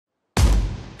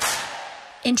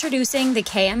Introducing the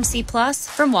KMC Plus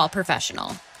from Wahl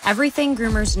Professional. Everything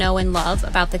groomers know and love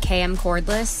about the KM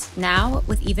Cordless, now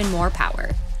with even more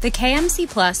power. The KMC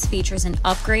Plus features an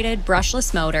upgraded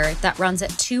brushless motor that runs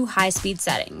at two high-speed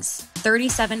settings,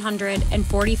 3,700 and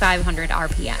 4,500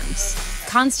 RPMs.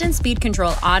 Constant speed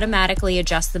control automatically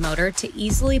adjusts the motor to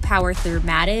easily power through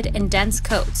matted and dense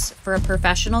coats for a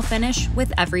professional finish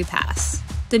with every pass.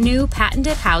 The new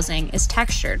patented housing is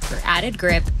textured for added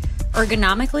grip,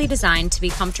 ergonomically designed to be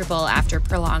comfortable after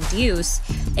prolonged use,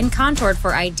 and contoured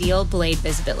for ideal blade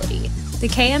visibility. The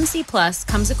KMC Plus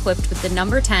comes equipped with the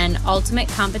number 10 Ultimate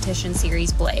Competition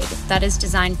Series blade that is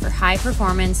designed for high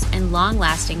performance and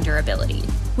long-lasting durability.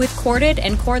 With corded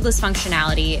and cordless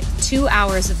functionality, 2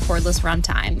 hours of cordless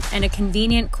runtime, and a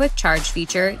convenient quick charge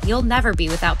feature, you'll never be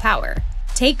without power.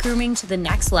 Take grooming to the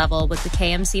next level with the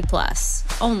KMC Plus,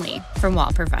 only from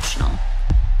Wahl Professional.